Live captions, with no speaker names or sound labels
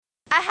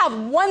I have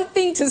one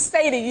thing to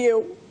say to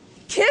you.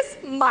 Kiss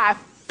my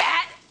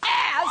fat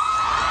ass.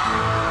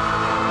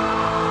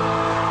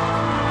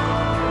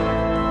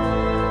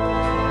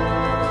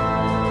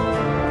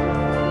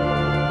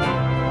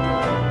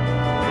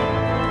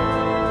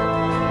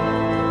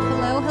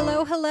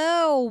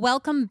 Hello.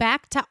 Welcome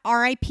back to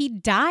R.I.P.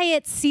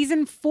 Diet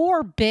Season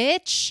 4,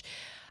 bitch.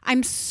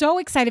 I'm so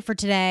excited for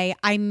today.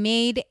 I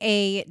made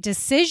a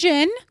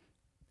decision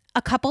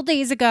a couple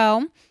days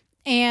ago,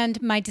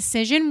 and my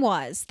decision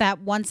was that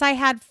once I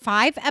had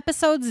 5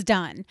 episodes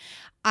done,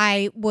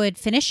 I would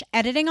finish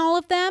editing all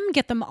of them,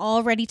 get them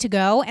all ready to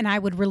go, and I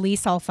would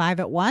release all 5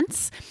 at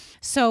once.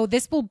 So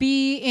this will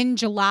be in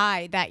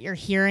July that you're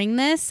hearing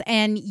this,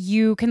 and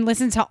you can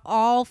listen to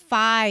all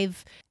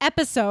 5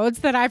 episodes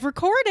that I've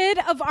recorded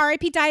of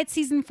R.I.P. Diet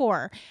Season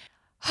 4.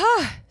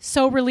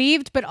 So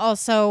relieved, but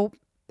also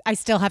I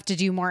still have to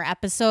do more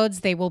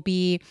episodes. They will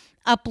be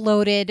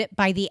uploaded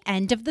by the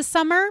end of the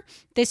summer.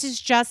 This is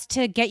just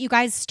to get you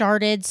guys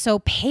started. So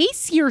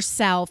pace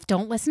yourself.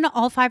 Don't listen to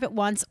all 5 at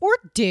once, or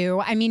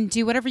do. I mean,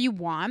 do whatever you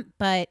want,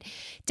 but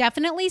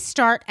definitely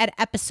start at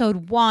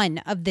episode 1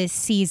 of this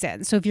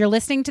season. So if you're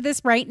listening to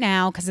this right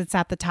now, because it's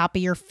at the top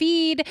of your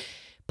feed,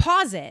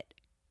 pause it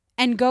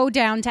and go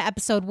down to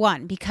episode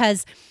 1,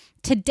 because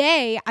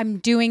today, I'm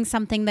doing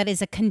something that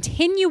is a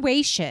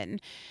continuation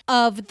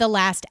of the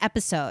last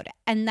episode,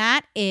 and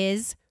that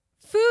is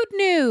food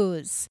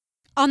news.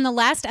 On the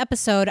last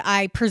episode,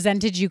 I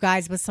presented you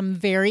guys with some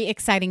very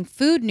exciting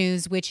food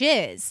news, which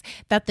is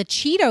that the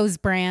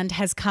Cheetos brand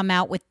has come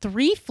out with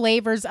 3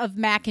 flavors of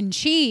mac and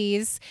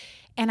cheese,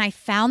 and I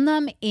found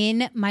them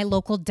in my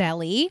local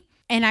deli,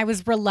 and I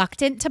was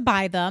reluctant to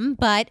buy them,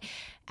 but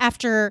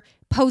after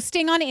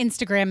posting on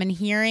Instagram and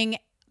hearing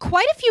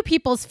quite a few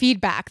people's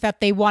feedback that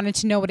they wanted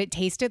to know what it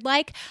tasted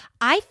like,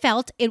 I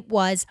felt it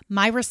was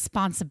my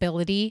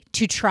responsibility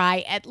to try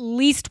at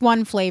least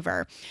one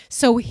flavor.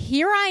 So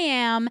here I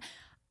am.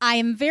 I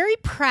am very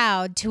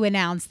proud to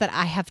announce that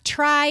I have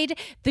tried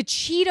the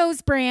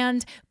Cheetos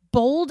brand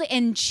bold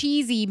and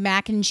cheesy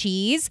mac and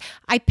cheese.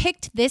 I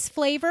picked this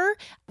flavor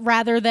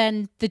rather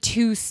than the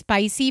 2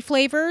 spicy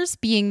flavors,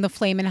 being the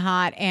Flamin'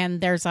 Hot and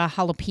there's a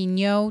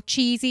jalapeno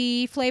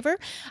cheesy flavor.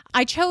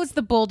 I chose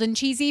the bold and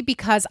cheesy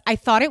because I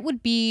thought it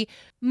would be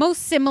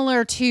most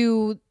similar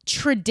to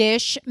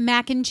Tradish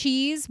mac and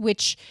cheese,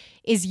 which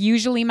is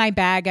usually my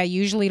bag. I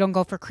usually don't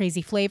go for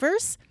crazy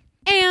flavors.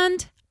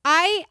 And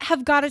I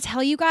have got to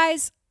tell you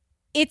guys,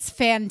 it's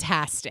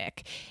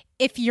fantastic.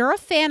 If you're a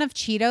fan of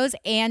Cheetos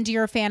and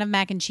you're a fan of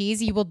mac and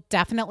cheese, you will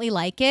definitely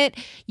like it.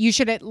 You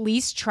should at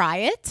least try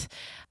it.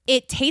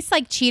 It tastes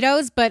like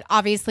Cheetos, but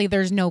obviously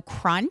there's no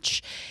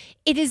crunch.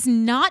 It is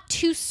not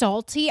too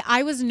salty.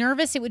 I was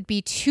nervous it would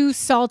be too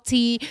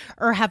salty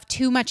or have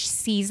too much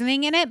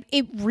seasoning in it.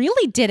 It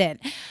really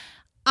didn't.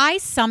 I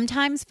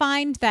sometimes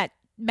find that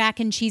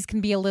mac and cheese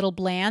can be a little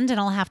bland and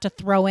I'll have to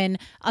throw in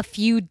a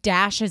few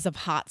dashes of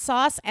hot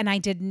sauce, and I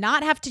did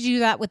not have to do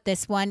that with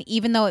this one,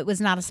 even though it was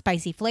not a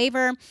spicy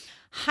flavor.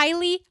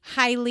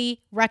 Highly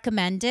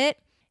recommend it.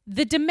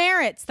 The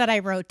demerits that I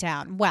wrote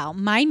down, well,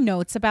 my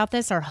notes about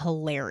this are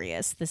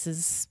hilarious. This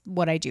is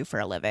what I do for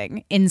a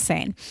living.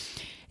 Insane.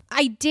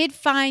 I did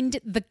find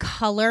the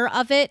color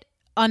of it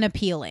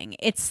unappealing.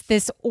 It's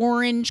this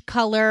orange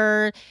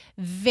color,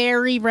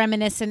 very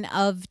reminiscent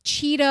of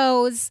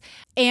Cheetos,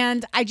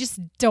 and I just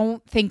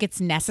don't think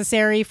it's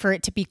necessary for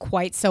it to be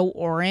quite so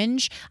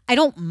orange. I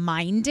don't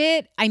mind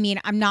it. I mean,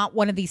 I'm not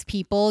one of these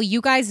people,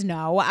 you guys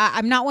know,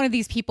 I'm not one of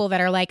these people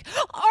that are like,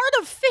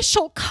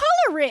 artificial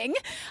coloring,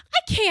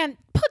 I can't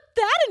put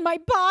that in my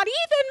body,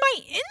 then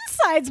my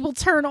insides will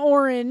turn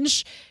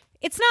orange.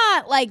 It's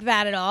not like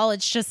that at all.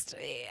 It's just,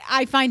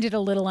 I find it a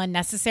little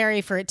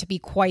unnecessary for it to be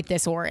quite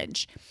this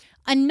orange.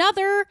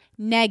 Another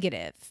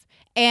negative,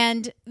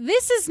 and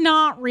this is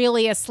not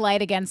really a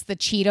slight against the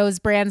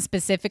Cheetos brand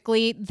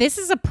specifically. This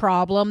is a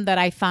problem that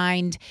I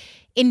find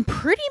in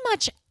pretty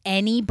much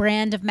any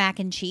brand of mac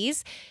and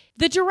cheese.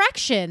 The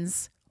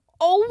directions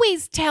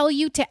always tell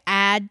you to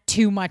add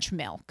too much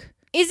milk.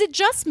 Is it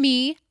just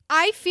me?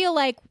 I feel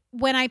like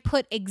when I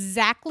put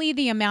exactly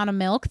the amount of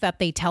milk that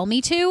they tell me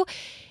to,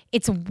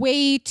 it's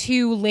way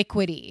too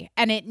liquidy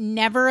and it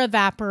never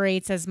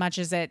evaporates as much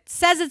as it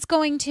says it's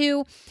going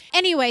to.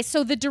 Anyway,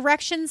 so the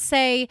directions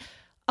say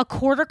a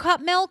 1/4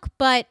 cup milk,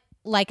 but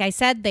like I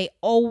said, they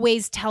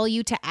always tell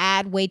you to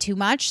add way too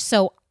much.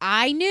 So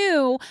I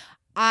knew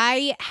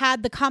I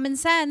had the common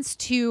sense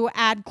to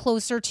add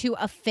closer to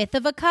 1/5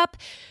 of a cup.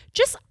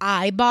 Just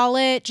eyeball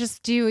it.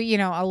 Just do,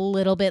 a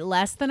little bit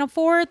less than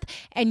 1/4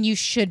 and you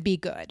should be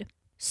good.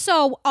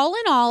 So all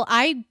in all,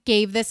 I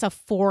gave this a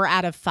 4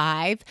 out of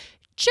 5.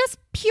 Just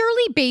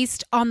purely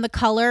based on the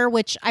color,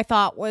 which I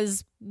thought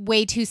was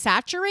way too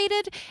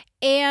saturated,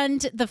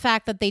 and the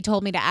fact that they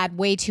told me to add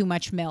way too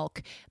much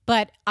milk.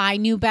 But I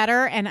knew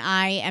better, and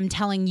I am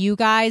telling you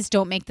guys,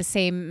 don't make the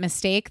same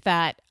mistake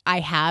that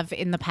I have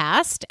in the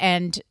past,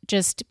 and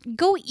just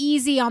go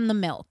easy on the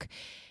milk.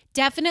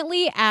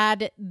 Definitely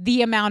add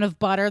the amount of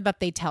butter that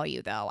they tell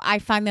you, though. I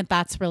find that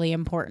that's really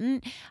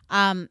important.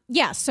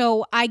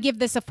 So I give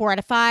this a 4 out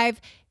of 5.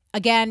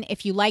 Again,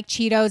 if you like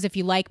Cheetos, if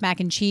you like mac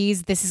and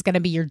cheese, this is going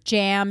to be your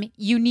jam.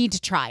 You need to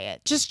try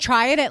it. Just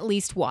try it at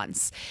least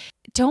once.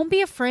 Don't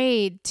be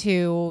afraid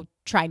to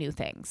try new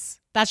things.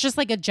 That's just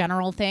like a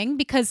general thing,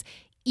 because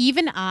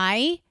even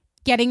I,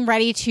 getting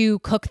ready to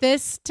cook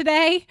this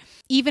today,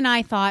 even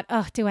I thought,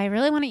 oh, do I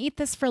really want to eat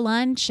this for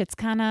lunch? It's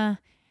kind of,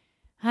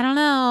 I don't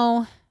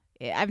know.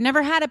 I've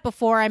never had it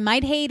before. I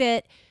might hate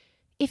it.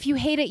 If you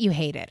hate it, you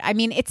hate it. I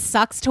mean, it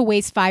sucks to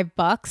waste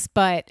 $5,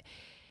 but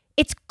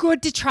it's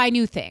good to try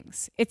new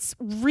things. It's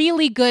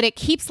really good. It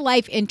keeps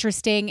life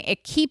interesting.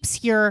 It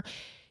keeps your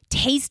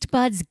taste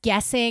buds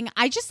guessing.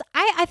 I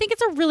think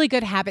it's a really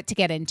good habit to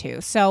get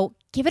into. So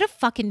give it a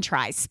fucking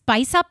try.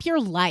 Spice up your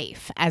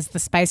life, as the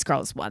Spice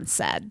Girls once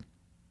said.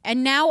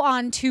 And now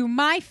on to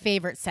my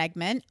favorite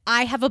segment.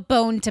 I have a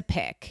bone to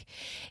pick.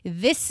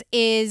 This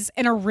is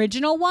an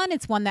original one.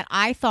 It's one that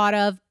I thought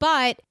of,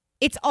 but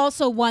it's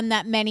also one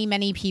that many,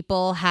 many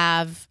people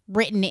have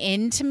written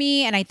in to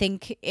me. And I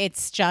think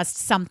it's just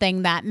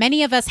something that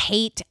many of us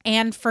hate,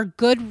 and for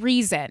good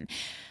reason.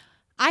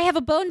 I have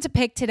a bone to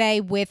pick today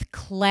with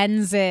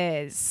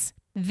cleanses.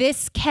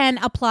 This can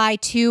apply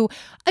to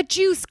a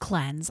juice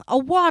cleanse, a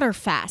water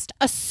fast,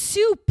 a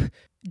soup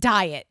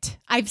diet.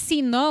 I've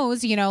seen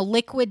those,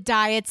 liquid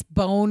diets,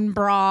 bone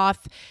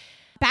broth.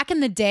 Back in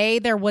the day,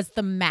 there was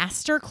the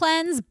Master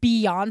Cleanse.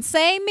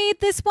 Beyonce made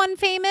this one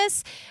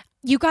famous.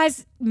 You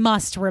guys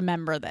must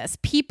remember this.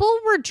 People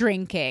were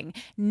drinking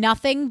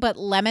nothing but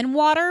lemon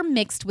water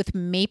mixed with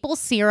maple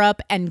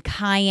syrup and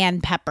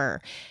cayenne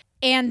pepper.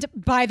 And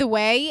by the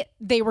way,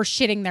 they were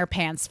shitting their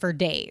pants for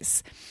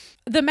days.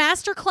 The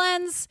Master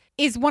Cleanse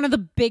is one of the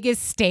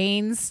biggest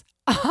stains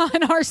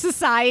on our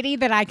society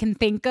that I can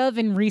think of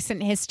in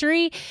recent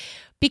history,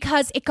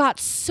 because it got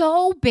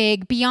so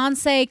big.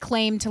 Beyonce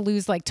claimed to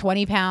lose like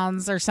 20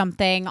 pounds or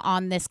something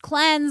on this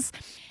cleanse.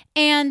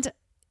 And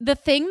the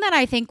thing that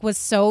I think was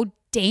so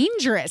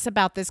dangerous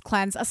about this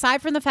cleanse,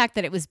 aside from the fact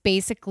that it was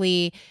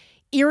basically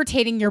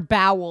irritating your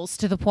bowels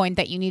to the point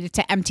that you needed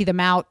to empty them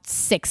out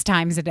 6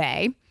 times a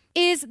day,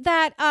 is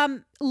that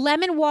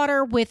lemon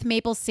water with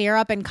maple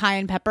syrup and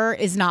cayenne pepper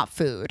is not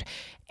food.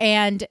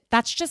 And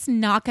that's just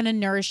not going to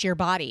nourish your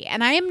body.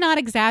 And I am not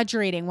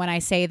exaggerating when I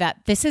say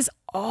that this is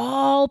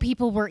all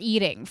people were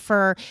eating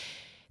for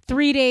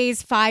 3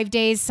 days, 5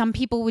 days. Some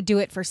people would do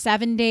it for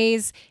 7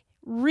 days.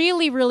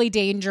 Really, really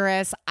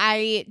dangerous.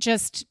 I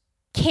just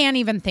can't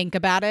even think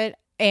about it.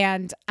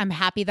 And I'm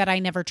happy that I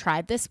never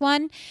tried this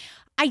one.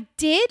 I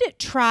did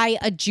try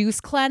a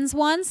juice cleanse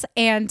once,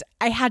 and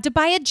I had to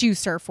buy a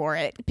juicer for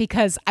it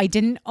because I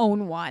didn't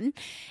own one.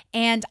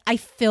 And I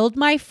filled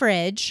my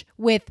fridge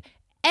with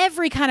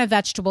every kind of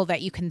vegetable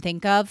that you can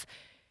think of.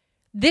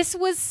 This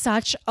was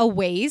such a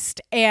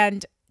waste.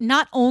 And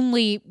not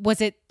only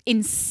was it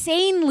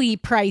insanely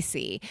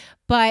pricey,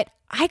 but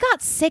I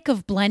got sick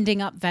of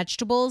blending up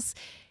vegetables,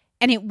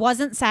 and it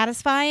wasn't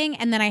satisfying.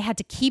 And then I had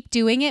to keep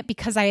doing it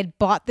because I had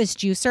bought this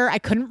juicer. I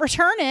couldn't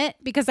return it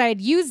because I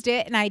had used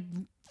it and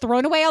I'd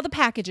thrown away all the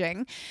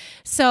packaging.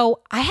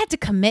 So I had to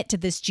commit to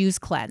this juice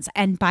cleanse.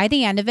 And by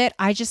the end of it,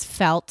 I just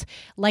felt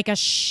like a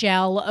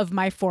shell of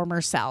my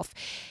former self.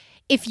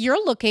 If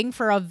you're looking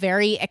for a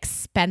very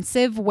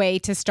expensive way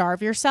to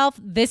starve yourself,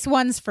 this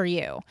one's for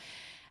you.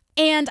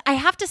 And I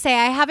have to say,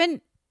 I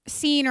haven't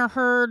seen or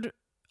heard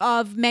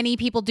of many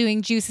people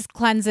doing juice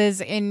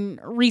cleanses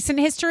in recent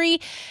history,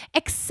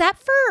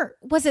 except for,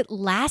 was it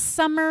last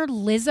summer?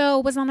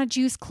 Lizzo was on a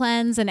juice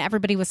cleanse and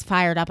everybody was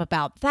fired up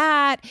about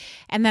that.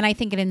 And then I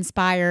think it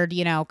inspired,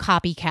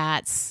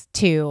 copycats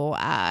to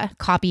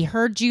copy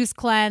her juice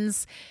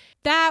cleanse.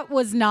 That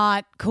was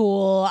not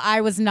cool.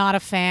 I was not a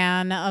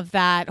fan of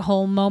that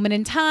whole moment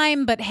in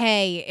time, but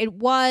hey, it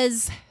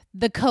was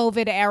the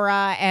COVID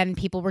era and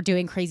people were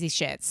doing crazy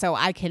shit. So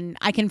I can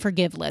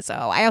forgive Lizzo.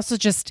 I also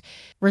just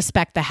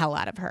respect the hell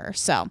out of her.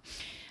 So,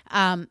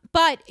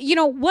 but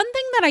one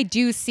thing that I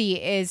do see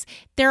is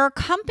there are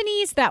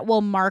companies that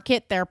will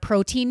market their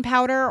protein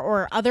powder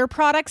or other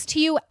products to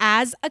you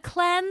as a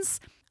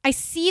cleanse. I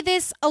see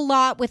this a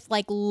lot with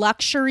like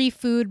luxury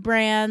food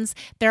brands.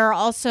 There are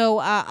also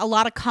a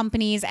lot of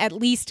companies, at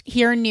least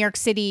here in New York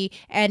City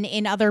and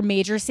in other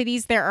major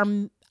cities, there are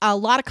a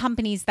lot of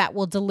companies that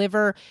will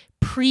deliver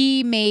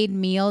pre-made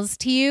meals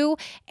to you.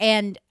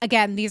 And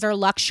again, these are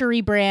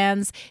luxury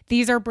brands.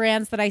 These are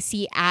brands that I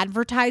see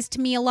advertised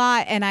to me a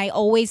lot. And I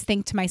always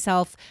think to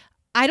myself,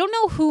 I don't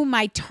know who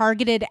my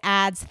targeted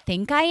ads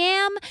think I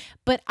am,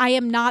 but I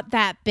am not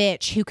that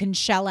bitch who can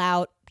shell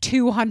out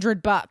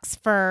 $200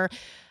 for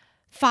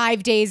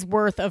 5 days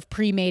worth of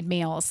pre-made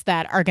meals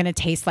that are going to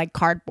taste like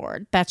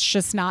cardboard. That's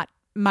just not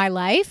my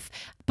life.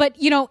 But,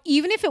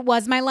 even if it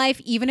was my life,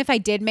 even if I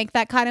did make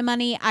that kind of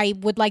money, I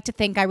would like to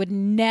think I would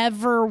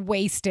never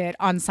waste it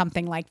on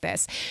something like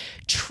this.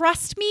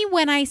 Trust me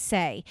when I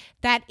say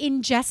that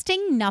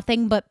ingesting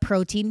nothing but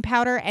protein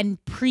powder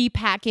and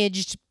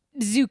prepackaged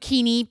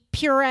zucchini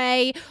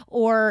puree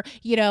or,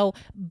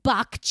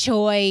 bok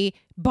choy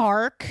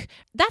bark.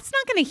 That's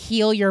not going to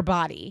heal your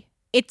body.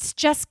 It's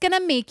just going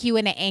to make you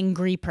an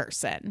angry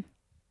person.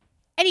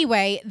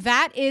 Anyway,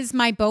 that is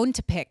my bone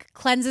to pick.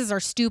 Cleanses are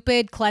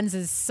stupid.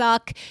 Cleanses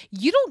suck.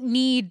 You don't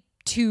need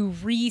to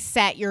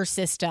reset your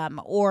system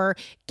or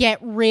get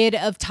rid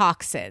of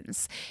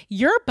toxins.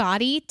 Your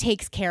body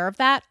takes care of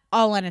that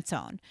all on its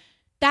own.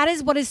 That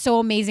is what is so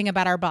amazing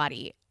about our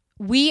body.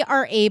 We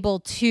are able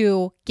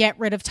to get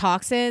rid of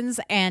toxins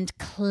and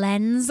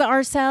cleanse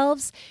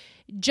ourselves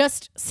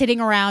just sitting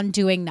around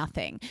doing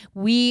nothing.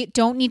 We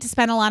don't need to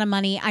spend a lot of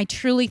money. I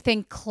truly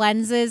think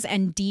cleanses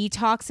and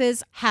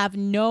detoxes have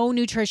no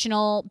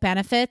nutritional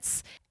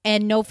benefits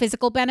and no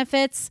physical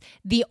benefits.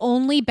 The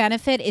only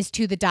benefit is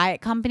to the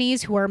diet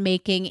companies who are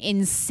making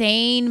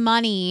insane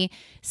money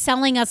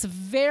selling us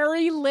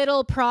very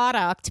little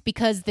product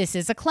because this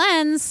is a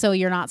cleanse, so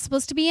you're not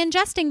supposed to be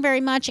ingesting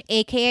very much,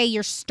 aka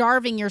you're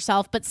starving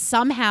yourself, but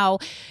somehow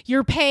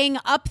you're paying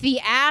up the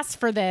ass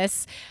for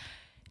this.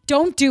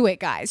 Don't do it,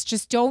 guys.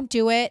 Just don't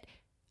do it.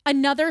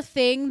 Another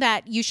thing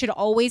that you should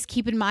always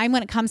keep in mind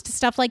when it comes to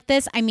stuff like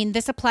this, I mean,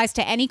 this applies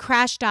to any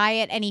crash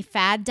diet, any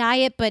fad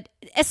diet, but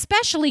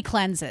especially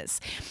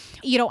cleanses.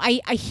 I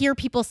hear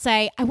people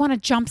say, I want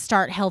to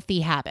jumpstart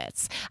healthy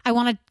habits. I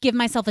want to give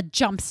myself a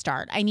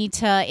jumpstart. I need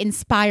to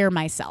inspire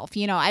myself.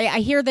 I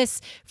hear this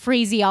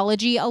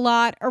phraseology a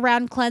lot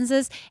around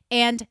cleanses,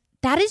 and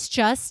that is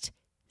just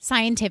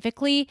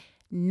scientifically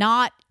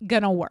not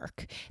going to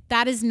work.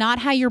 That is not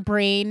how your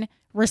brain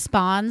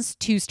responds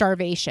to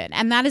starvation.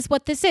 And that is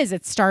what this is.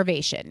 It's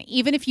starvation.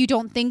 Even if you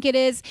don't think it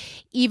is,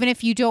 even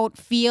if you don't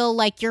feel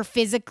like you're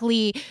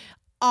physically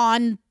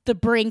on the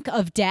brink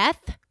of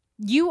death,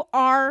 you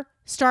are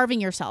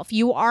starving yourself.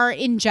 You are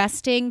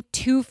ingesting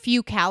too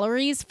few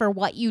calories for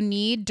what you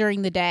need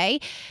during the day.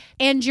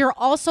 And you're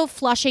also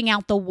flushing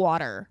out the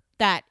water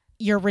that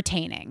you're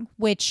retaining,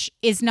 which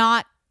is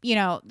not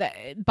the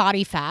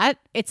body fat.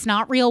 It's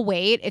not real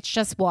weight. It's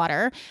just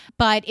water.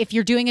 But if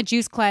you're doing a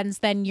juice cleanse,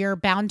 then you're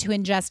bound to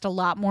ingest a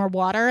lot more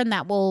water, and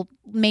that will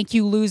make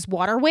you lose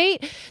water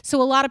weight.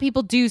 So a lot of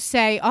people do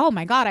say, oh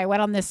my God, I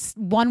went on this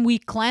 1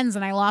 week cleanse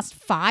and I lost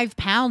 5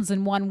 pounds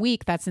in 1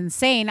 week. That's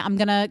insane. I'm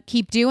going to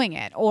keep doing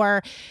it.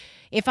 Or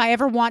if I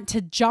ever want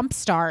to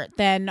jumpstart,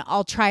 then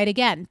I'll try it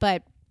again.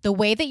 But the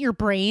way that your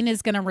brain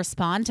is going to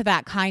respond to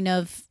that kind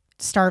of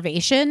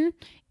starvation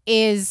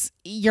is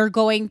you're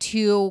going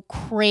to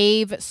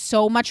crave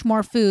so much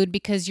more food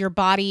because your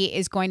body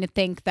is going to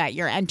think that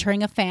you're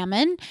entering a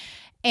famine,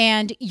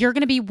 and you're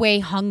going to be way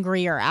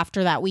hungrier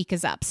after that week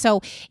is up.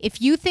 So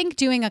if you think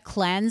doing a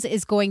cleanse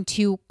is going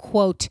to,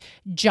 quote,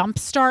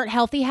 jumpstart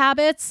healthy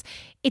habits,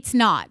 it's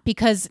not,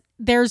 because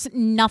there's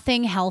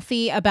nothing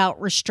healthy about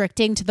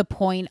restricting to the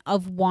point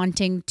of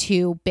wanting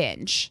to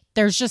binge.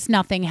 There's just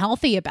nothing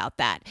healthy about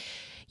that.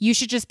 You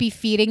should just be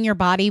feeding your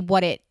body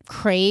what it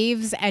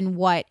craves and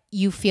what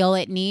you feel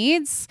it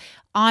needs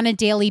on a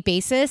daily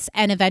basis.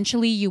 And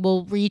eventually you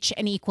will reach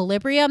an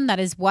equilibrium. That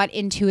is what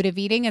intuitive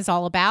eating is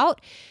all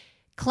about.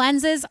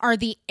 Cleanses are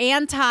the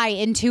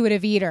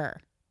anti-intuitive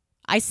eater.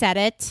 I said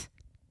it.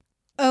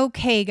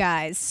 Okay,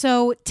 guys.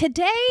 So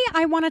today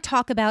I want to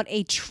talk about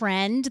a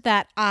trend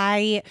that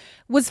I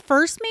was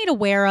first made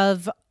aware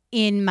of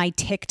in my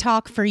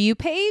TikTok For You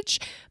page,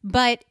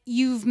 but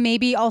you've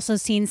maybe also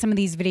seen some of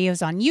these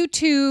videos on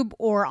YouTube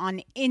or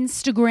on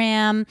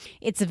Instagram.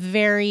 It's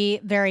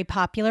very, very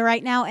popular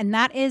right now, and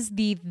that is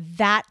the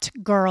That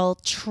Girl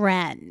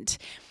trend.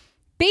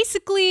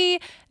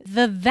 Basically,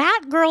 the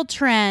That Girl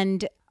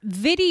trend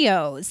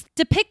videos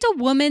depict a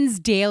woman's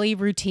daily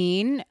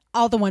routine.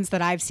 All the ones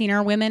that I've seen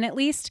are women, at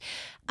least.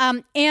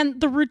 And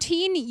the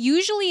routine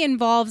usually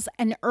involves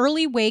an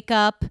early wake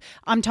up.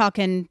 I'm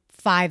talking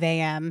 5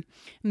 a.m.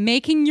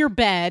 Making your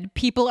bed.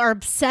 People are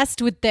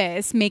obsessed with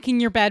this, making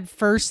your bed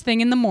first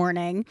thing in the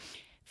morning,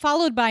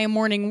 followed by a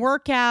morning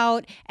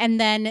workout, and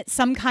then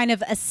some kind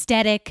of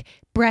aesthetic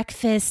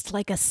breakfast,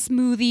 like a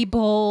smoothie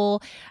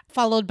bowl,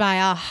 followed by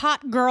a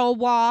hot girl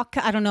walk.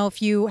 I don't know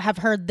if you have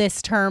heard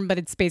this term, but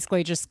it's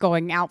basically just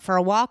going out for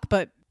a walk,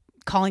 but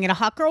calling it a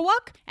hot girl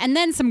walk. And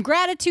then some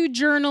gratitude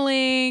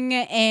journaling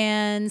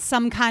and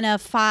some kind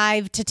of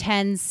 5 to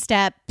 10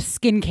 step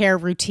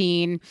skincare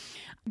routine.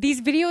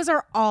 These videos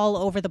are all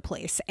over the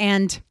place,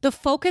 and the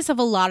focus of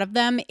a lot of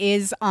them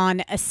is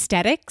on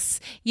aesthetics.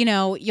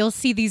 You'll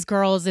see these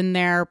girls in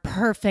their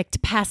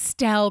perfect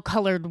pastel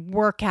colored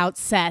workout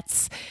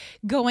sets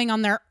going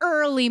on their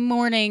early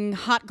morning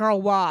hot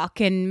girl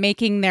walk and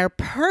making their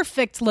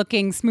perfect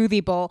looking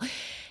smoothie bowl.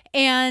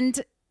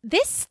 And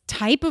this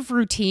type of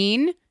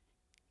routine,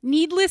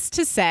 needless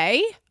to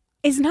say,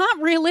 is not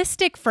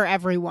realistic for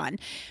everyone.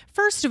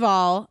 First of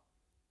all,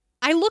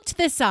 I looked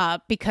this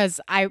up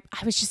because I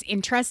was just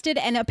interested,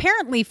 and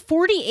apparently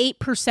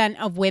 48%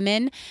 of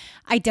women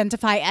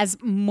identify as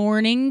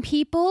morning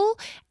people,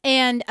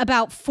 and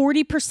about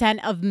 40%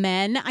 of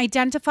men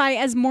identify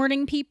as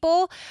morning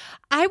people.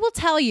 I will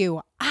tell you,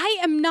 I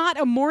am not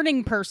a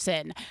morning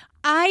person.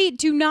 I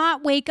do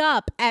not wake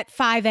up at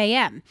 5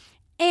 a.m.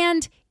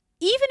 And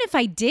even if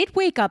I did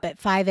wake up at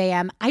 5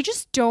 a.m., I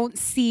just don't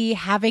see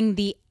having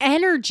the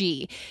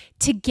energy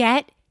to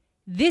get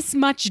this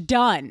much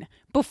done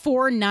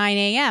before 9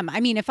 a.m. I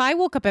mean, if I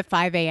woke up at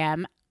 5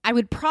 a.m., I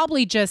would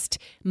probably just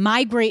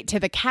migrate to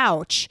the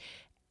couch,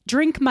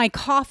 drink my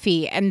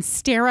coffee, and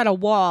stare at a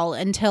wall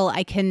until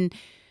I can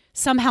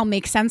somehow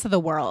make sense of the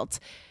world.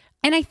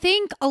 And I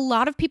think a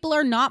lot of people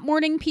are not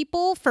morning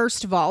people,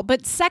 first of all.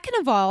 But second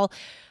of all,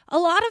 a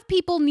lot of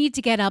people need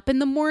to get up in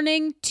the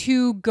morning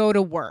to go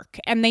to work.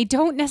 And they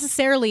don't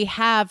necessarily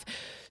have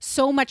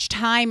so much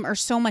time or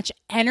so much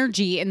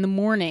energy in the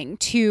morning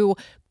to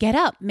get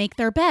up, make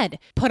their bed,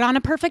 put on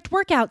a perfect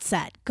workout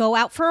set, go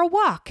out for a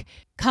walk,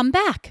 come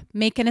back,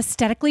 make an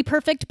aesthetically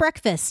perfect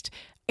breakfast,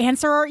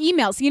 answer our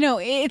emails. You know,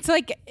 it's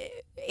like,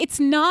 it's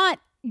not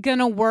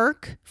gonna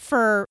work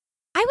for,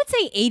 I would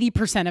say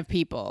 80% of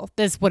people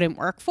this wouldn't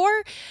work for.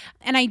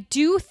 And I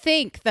do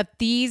think that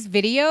these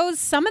videos,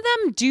 some of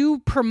them do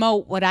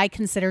promote what I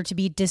consider to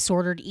be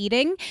disordered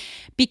eating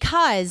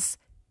because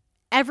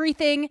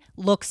everything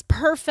looks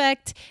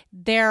perfect.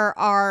 There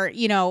are,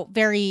 you know,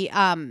 very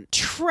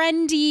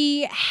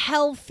trendy,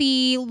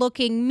 healthy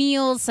looking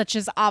meals such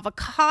as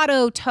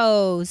avocado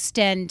toast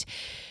and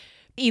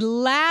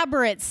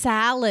elaborate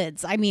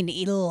salads. I mean,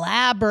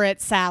 elaborate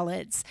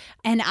salads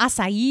and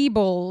acai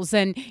bowls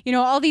and, you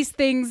know, all these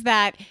things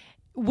that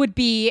would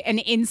be an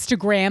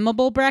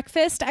Instagrammable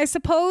breakfast, I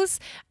suppose.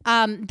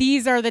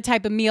 These are the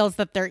type of meals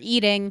that they're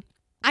eating.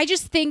 I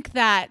just think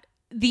that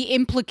the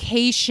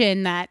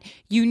implication that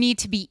you need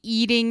to be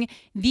eating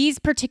these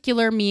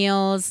particular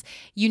meals,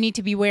 you need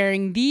to be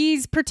wearing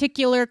these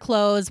particular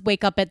clothes,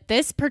 wake up at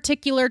this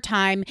particular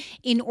time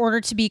in order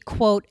to be,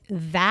 quote,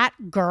 that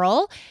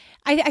girl.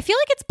 I feel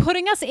like it's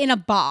putting us in a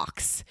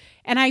box,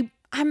 and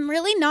I'm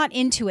really not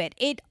into it.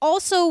 It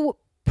also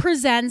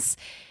presents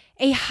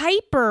a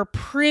hyper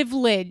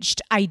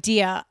privileged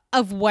idea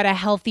of what a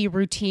healthy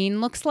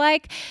routine looks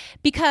like,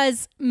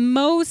 because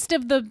most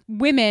of the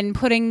women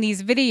putting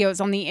these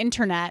videos on the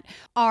internet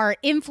are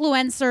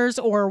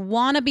influencers or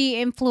wannabe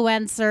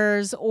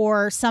influencers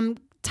or some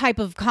type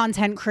of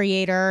content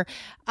creator.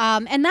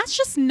 And that's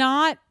just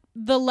not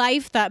the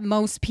life that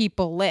most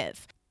people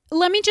live.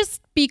 Let me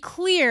just be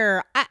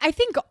clear. I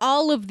think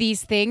all of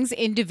these things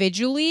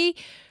individually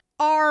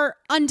are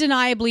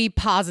undeniably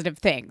positive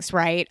things,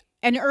 right?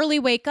 An early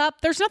wake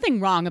up, there's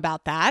nothing wrong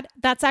about that.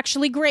 That's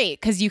actually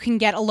great because you can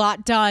get a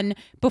lot done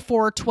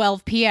before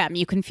 12 p.m.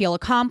 You can feel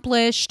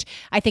accomplished.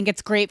 I think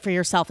it's great for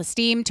your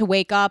self-esteem to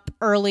wake up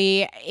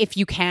early if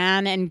you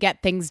can and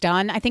get things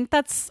done. I think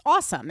that's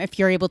awesome if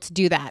you're able to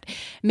do that.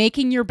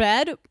 Making your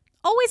bed,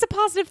 always a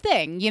positive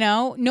thing, you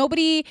know?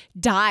 Nobody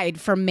died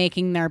from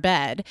making their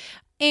bed.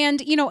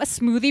 And, you know, a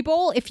smoothie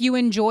bowl, if you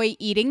enjoy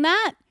eating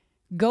that,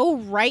 go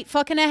right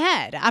fucking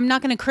ahead. I'm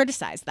not going to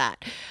criticize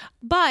that.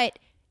 But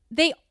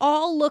they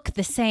all look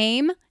the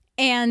same,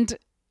 and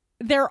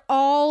they're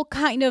all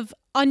kind of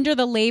under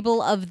the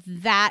label of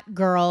that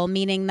girl,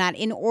 meaning that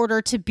in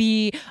order to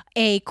be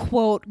a,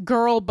 quote,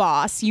 girl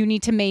boss, you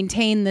need to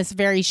maintain this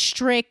very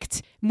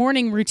strict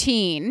morning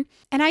routine.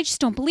 And I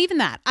just don't believe in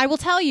that. I will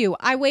tell you,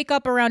 I wake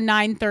up around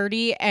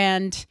 9:30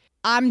 and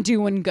I'm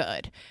doing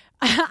good.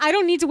 I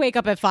don't need to wake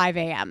up at 5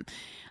 a.m.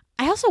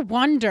 I also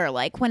wonder,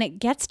 like, when it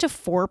gets to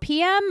 4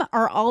 p.m.,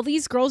 are all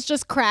these girls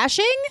just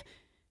crashing?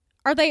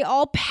 Are they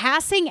all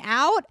passing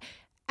out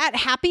at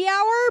happy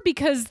hour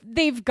because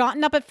they've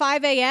gotten up at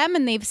 5 a.m.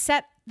 and they've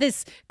set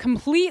this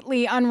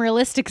completely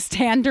unrealistic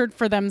standard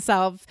for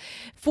themselves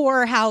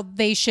for how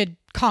they should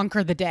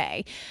conquer the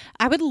day?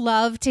 I would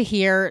love to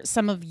hear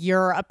some of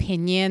your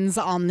opinions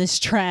on this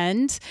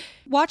trend.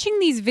 Watching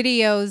these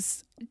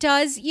videos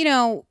does, you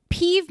know,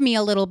 peeve me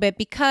a little bit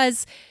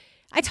because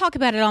I talk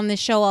about it on this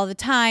show all the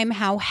time,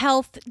 how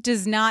health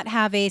does not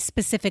have a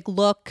specific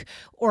look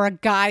or a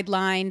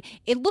guideline.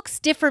 It looks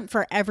different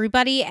for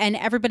everybody, and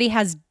everybody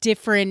has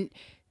different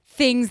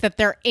things that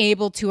they're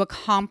able to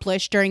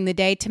accomplish during the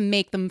day to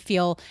make them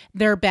feel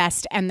their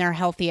best and their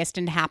healthiest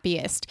and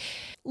happiest.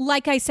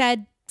 Like I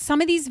said,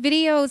 some of these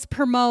videos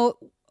promote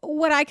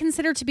what I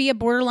consider to be a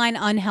borderline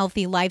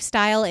unhealthy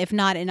lifestyle, if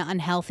not an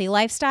unhealthy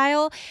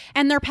lifestyle.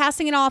 And they're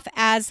passing it off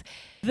as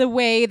the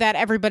way that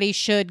everybody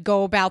should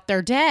go about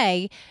their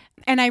day.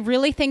 And I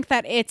really think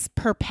that it's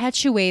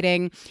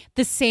perpetuating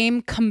the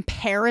same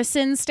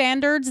comparison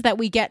standards that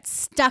we get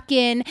stuck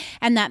in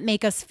and that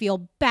make us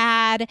feel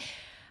bad.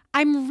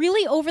 I'm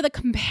really over the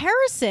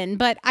comparison,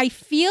 but I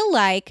feel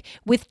like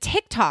with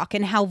TikTok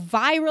and how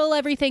viral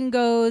everything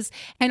goes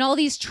and all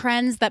these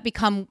trends that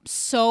become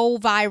so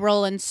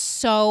viral and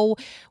so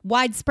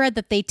widespread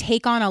that they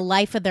take on a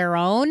life of their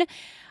own,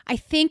 I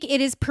think it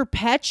is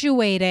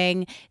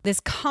perpetuating this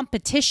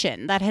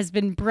competition that has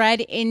been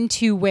bred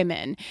into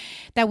women,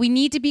 that we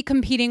need to be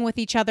competing with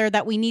each other,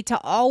 that we need to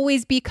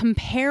always be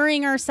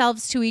comparing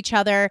ourselves to each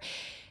other.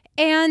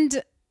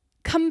 And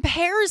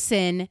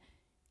comparison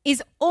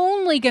is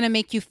only going to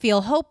make you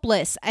feel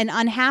hopeless and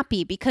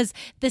unhappy, because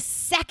the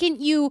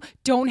second you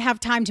don't have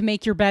time to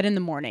make your bed in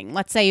the morning,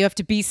 let's say you have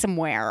to be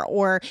somewhere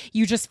or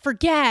you just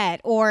forget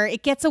or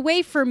it gets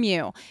away from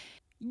you,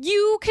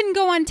 You can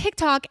go on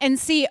TikTok and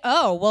see,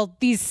 oh, well,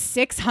 these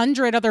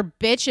 600 other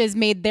bitches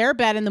made their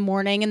bed in the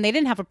morning and they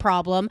didn't have a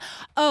problem.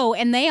 Oh,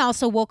 and they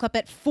also woke up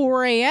at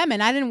 4 a.m.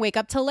 and I didn't wake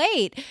up till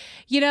 8.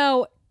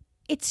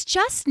 It's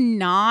just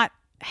not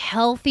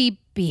healthy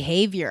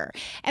behavior.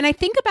 And I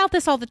think about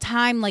this all the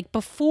time, like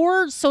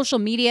before social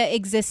media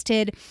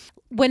existed,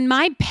 when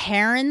my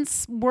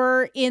parents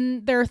were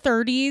in their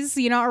 30s,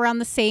 around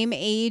the same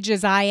age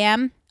as I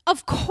am,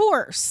 of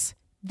course,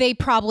 they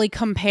probably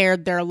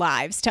compared their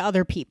lives to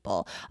other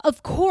people.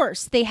 Of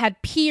course, they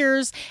had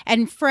peers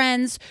and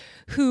friends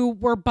who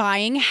were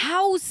buying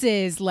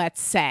houses,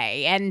 let's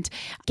say, and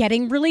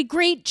getting really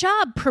great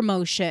job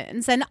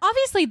promotions. And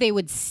obviously they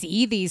would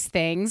see these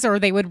things, or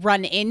they would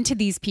run into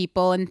these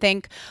people and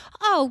think,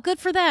 oh, good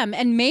for them.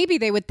 And maybe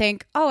they would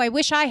think, oh, I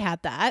wish I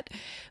had that.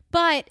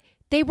 But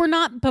they were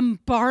not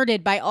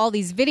bombarded by all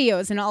these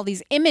videos and all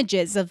these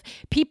images of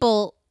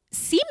people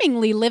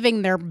seemingly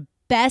living their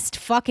best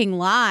fucking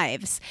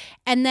lives,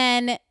 and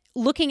then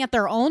looking at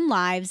their own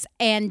lives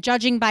and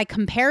judging by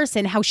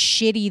comparison how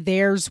shitty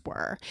theirs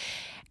were.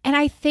 And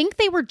I think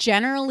they were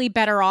generally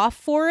better off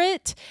for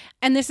it.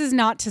 And this is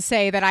not to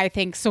say that I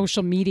think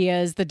social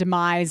media is the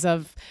demise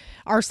of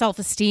our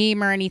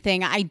self-esteem or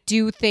anything. I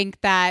do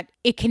think that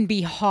it can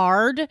be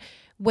hard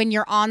when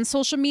you're on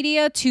social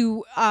media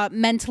to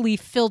mentally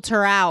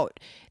filter out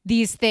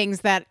these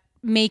things that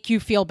make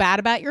you feel bad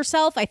about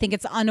yourself. I think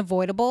it's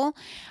unavoidable.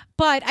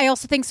 But I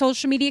also think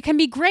social media can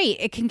be great.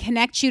 It can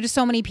connect you to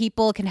so many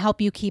people. It can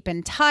help you keep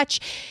in touch.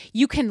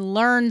 You can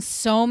learn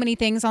so many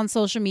things on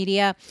social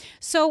media.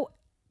 So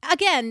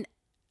again,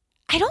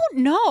 I don't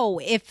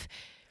know if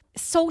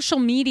social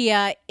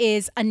media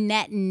is a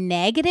net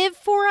negative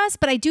for us,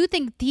 but I do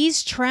think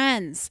these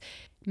trends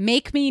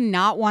make me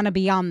not want to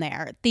be on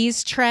there.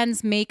 These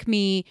trends make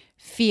me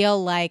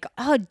feel like,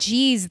 oh,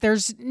 geez,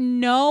 there's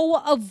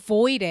no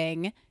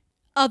avoiding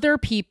other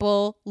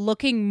people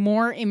looking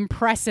more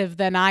impressive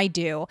than I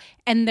do,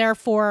 and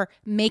therefore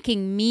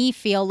making me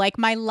feel like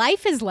my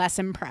life is less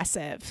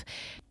impressive.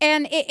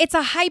 And it's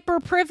a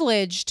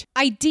hyper-privileged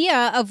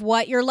idea of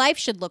what your life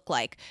should look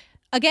like.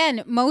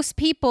 Again, most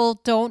people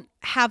don't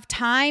have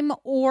time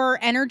or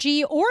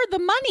energy or the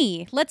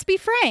money, let's be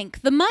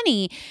frank, the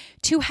money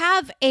to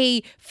have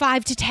a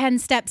 5 to 10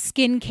 step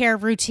skincare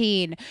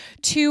routine,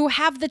 to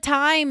have the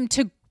time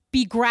to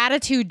be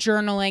gratitude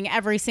journaling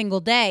every single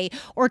day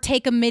or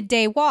take a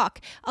midday walk.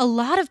 A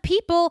lot of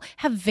people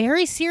have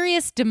very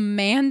serious,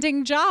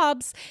 demanding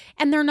jobs,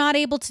 and they're not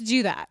able to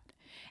do that.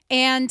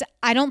 And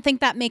I don't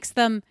think that makes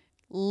them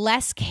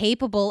less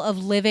capable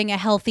of living a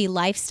healthy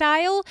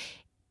lifestyle.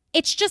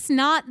 It's just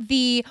not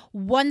the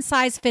one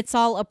size fits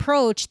all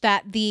approach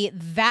that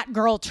that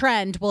girl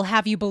trend will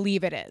have you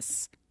believe it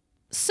is.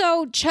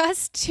 So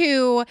just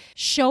to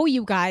show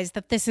you guys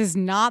that this is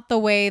not the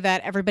way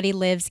that everybody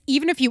lives,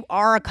 even if you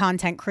are a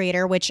content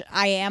creator, which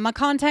I am a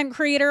content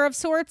creator of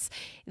sorts,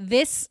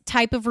 this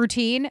type of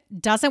routine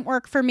doesn't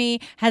work for me,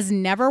 has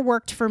never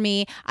worked for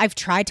me. I've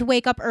tried to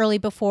wake up early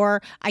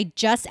before. I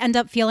just end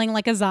up feeling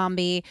like a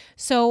zombie.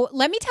 So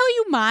let me tell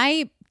you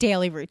my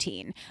daily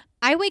routine.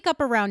 I wake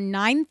up around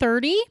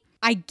 9:30.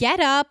 I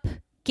get up,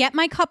 get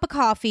my cup of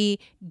coffee,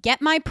 get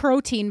my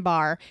protein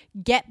bar,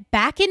 get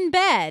back in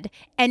bed,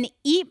 and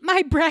eat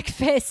my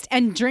breakfast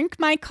and drink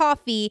my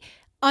coffee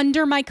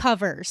under my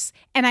covers.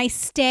 And I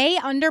stay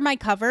under my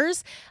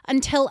covers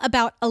until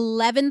about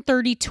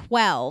 11:30,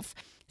 12.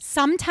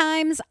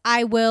 Sometimes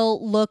I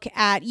will look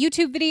at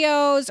YouTube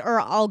videos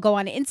or I'll go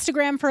on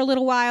Instagram for a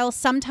little while.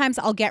 Sometimes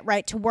I'll get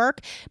right to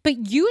work.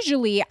 But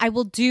usually I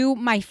will do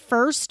my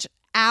first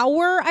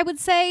hour, I would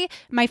say.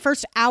 My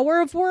first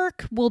hour of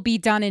work will be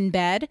done in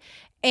bed.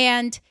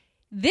 And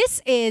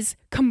this is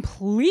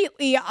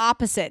completely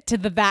opposite to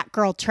the that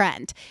girl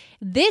trend.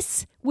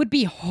 This would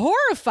be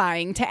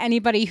horrifying to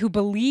anybody who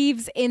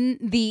believes in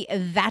the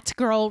that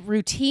girl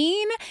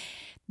routine.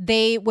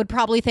 They would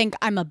probably think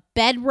I'm a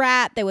bed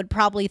rat. They would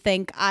probably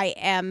think I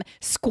am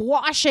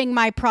squashing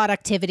my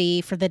productivity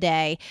for the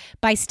day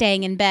by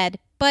staying in bed.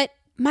 But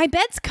my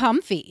bed's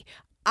comfy.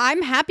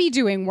 I'm happy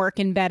doing work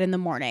in bed in the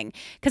morning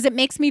because it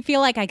makes me feel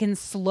like I can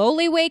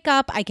slowly wake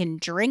up. I can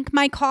drink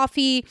my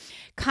coffee,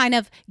 kind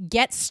of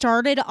get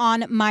started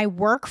on my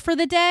work for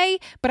the day,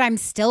 but I'm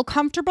still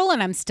comfortable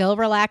and I'm still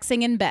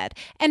relaxing in bed.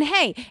 And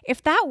hey,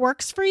 if that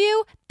works for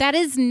you, that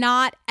is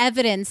not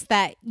evidence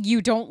that you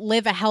don't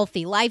live a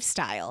healthy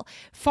lifestyle.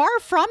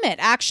 Far from it,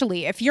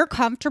 actually. If you're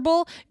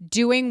comfortable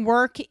doing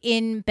work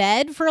in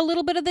bed for a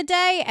little bit of the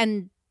day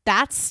and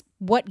that's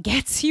what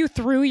gets you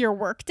through your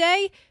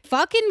workday,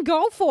 fucking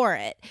go for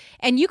it.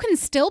 And you can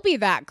still be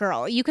that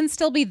girl. You can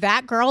still be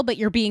that girl, but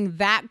you're being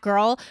that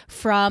girl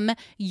from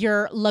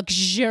your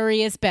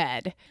luxurious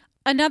bed.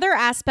 Another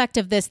aspect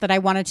of this that I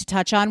wanted to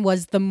touch on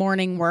was the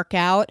morning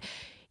workout.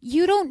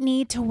 You don't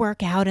need to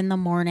work out in the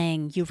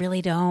morning. You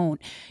really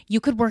don't. You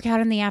could work out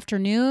in the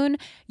afternoon.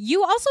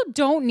 You also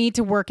don't need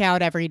to work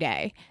out every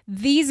day.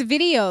 These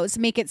videos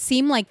make it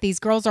seem like these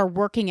girls are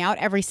working out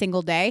every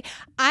single day.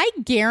 I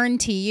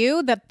guarantee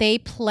you that they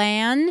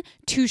plan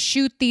to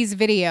shoot these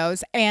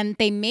videos and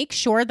they make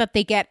sure that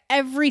they get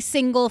every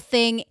single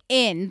thing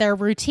in their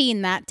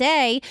routine that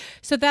day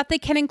so that they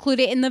can include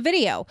it in the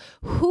video.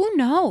 Who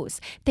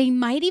knows? They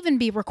might even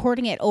be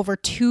recording it over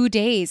 2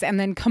 days and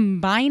then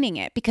combining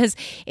it, because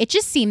it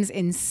just seems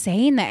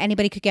insane that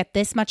anybody could get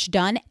this much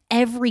done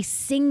every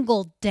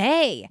single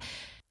day.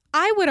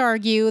 I would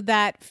argue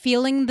that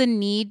feeling the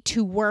need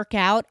to work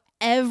out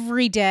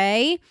every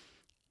day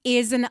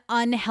is an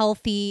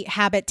unhealthy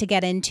habit to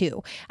get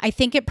into. I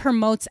think it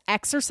promotes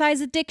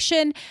exercise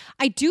addiction.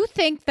 I do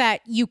think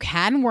that you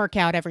can work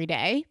out every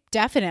day.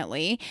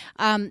 Definitely.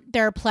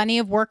 There are plenty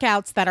of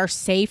workouts that are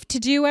safe to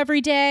do every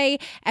day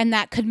and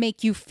that could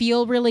make you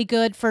feel really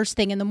good first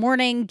thing in the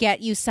morning, get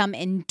you some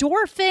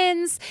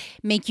endorphins,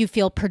 make you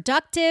feel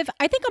productive.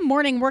 I think a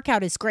morning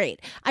workout is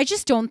great. I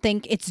just don't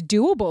think it's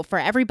doable for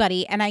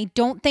everybody. And I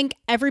don't think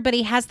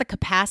everybody has the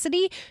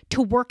capacity to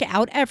work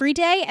out every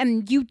day,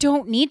 and you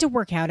don't need to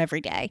work out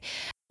every day.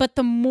 But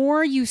the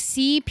more you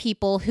see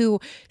people who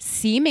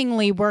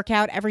seemingly work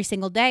out every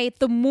single day,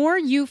 the more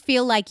you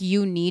feel like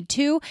you need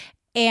to.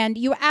 And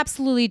you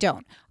absolutely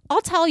don't.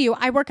 I'll tell you,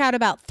 I work out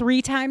about 3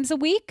 times a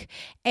week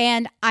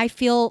and I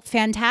feel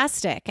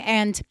fantastic.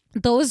 And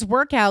those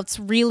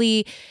workouts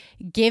really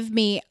give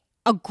me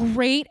a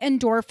great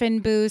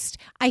endorphin boost.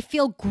 I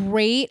feel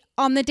great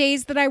on the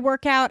days that I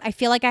work out. I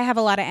feel like I have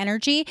a lot of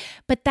energy,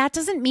 but that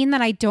doesn't mean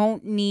that I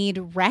don't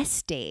need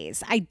rest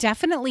days. I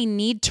definitely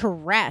need to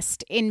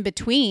rest in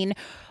between,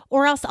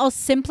 or else I'll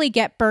simply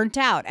get burnt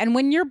out. And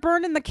when you're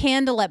burning the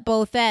candle at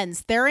both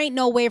ends, there ain't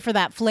no way for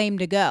that flame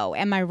to go.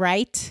 Am I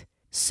right?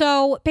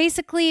 So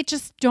basically,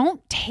 just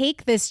don't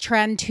take this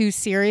trend too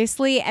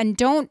seriously, and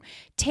don't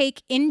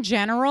take, in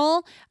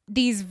general,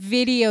 these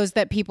videos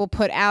that people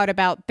put out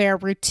about their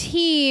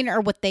routine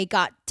or what they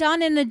got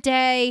done in a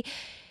day.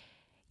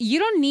 You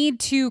don't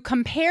need to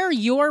compare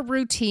your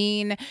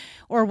routine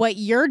or what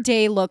your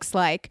day looks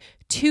like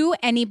to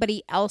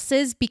anybody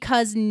else's,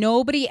 because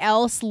nobody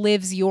else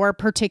lives your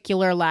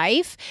particular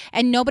life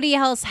and nobody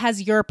else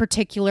has your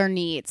particular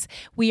needs.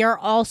 We are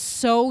all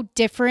so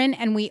different,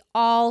 and we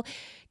all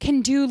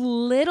can do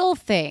little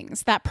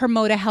things that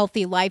promote a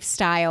healthy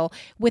lifestyle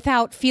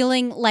without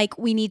feeling like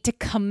we need to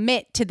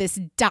commit to this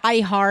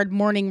die-hard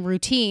morning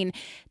routine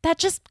that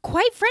just,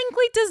 quite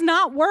frankly, does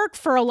not work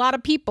for a lot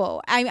of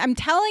people. I'm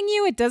telling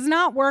you, it does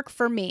not work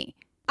for me.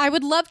 I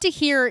would love to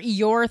hear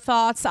your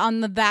thoughts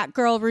on the That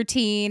Girl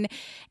routine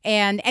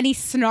and any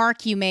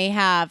snark you may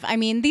have. I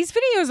mean, these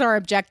videos are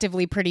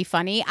objectively pretty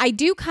funny. I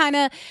do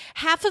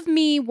half of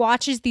me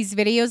watches these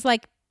videos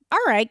like, all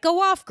right,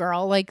 go off,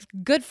 girl. Like,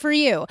 good for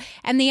you.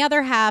 And the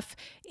other half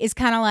is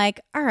kind of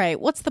like, all right,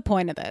 what's the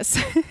point of this?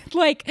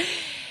 Like,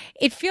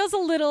 it feels a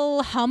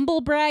little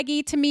humble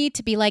braggy to me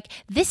to be like,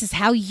 this is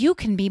how you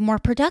can be more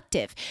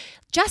productive.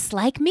 Just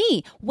like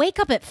me. Wake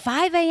up at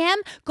 5 a.m.,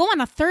 go on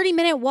a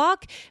 30-minute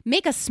walk,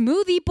 make a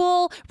smoothie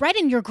bowl, write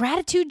in your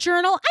gratitude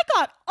journal. I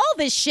got all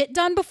this shit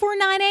done before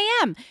 9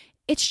 a.m.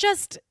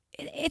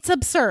 It's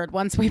absurd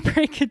once we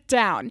break it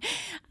down.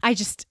 I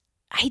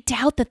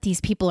doubt that these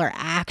people are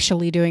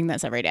actually doing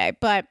this every day,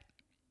 but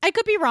I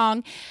could be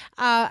wrong.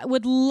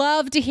 Would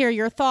love to hear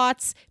your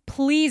thoughts.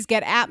 Please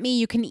get at me.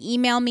 You can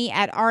email me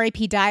at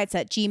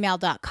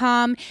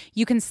rapdiets@gmail.com.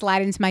 You can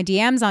slide into my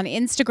DMs on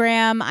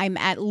Instagram. I'm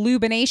at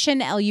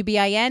Lubination,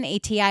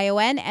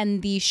 Lubination,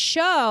 and the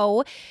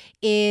show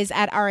is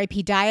at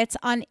RIP Diets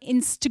on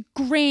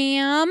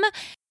Instagram.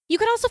 You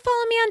can also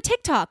follow me on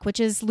TikTok,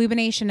 which is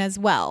Lubination as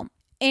well.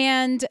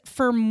 And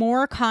for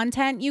more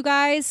content, you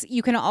guys,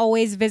 you can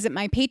always visit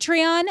my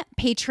Patreon,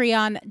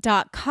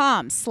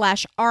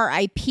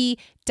 patreon.com/RIP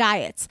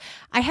Diets.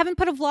 I haven't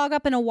put a vlog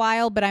up in a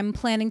while, but I'm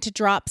planning to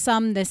drop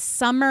some this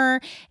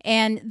summer.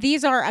 And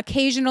these are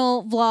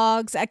occasional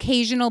vlogs,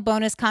 occasional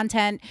bonus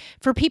content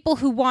for people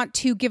who want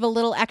to give a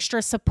little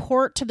extra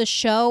support to the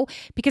show,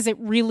 because it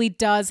really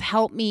does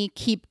help me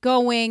keep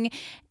going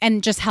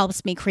and just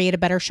helps me create a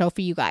better show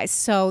for you guys.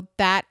 So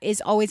that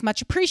is always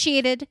much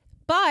appreciated,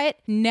 but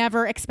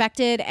never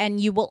expected.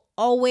 And you will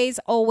always,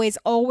 always,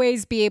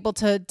 always be able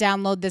to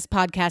download this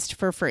podcast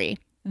for free.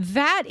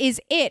 That is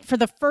it for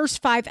the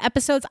first 5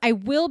 episodes. I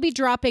will be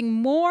dropping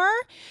more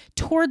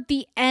toward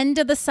the end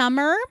of the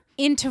summer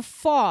into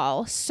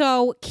fall.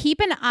 So keep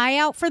an eye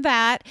out for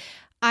that.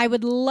 I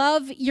would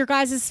love your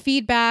guys'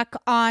 feedback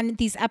on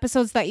these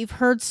episodes that you've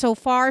heard so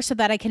far so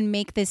that I can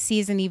make this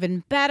season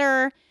even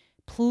better.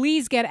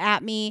 Please get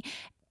at me.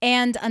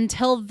 And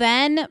until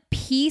then,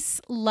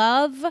 peace,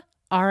 love,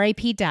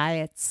 RIP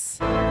Diets.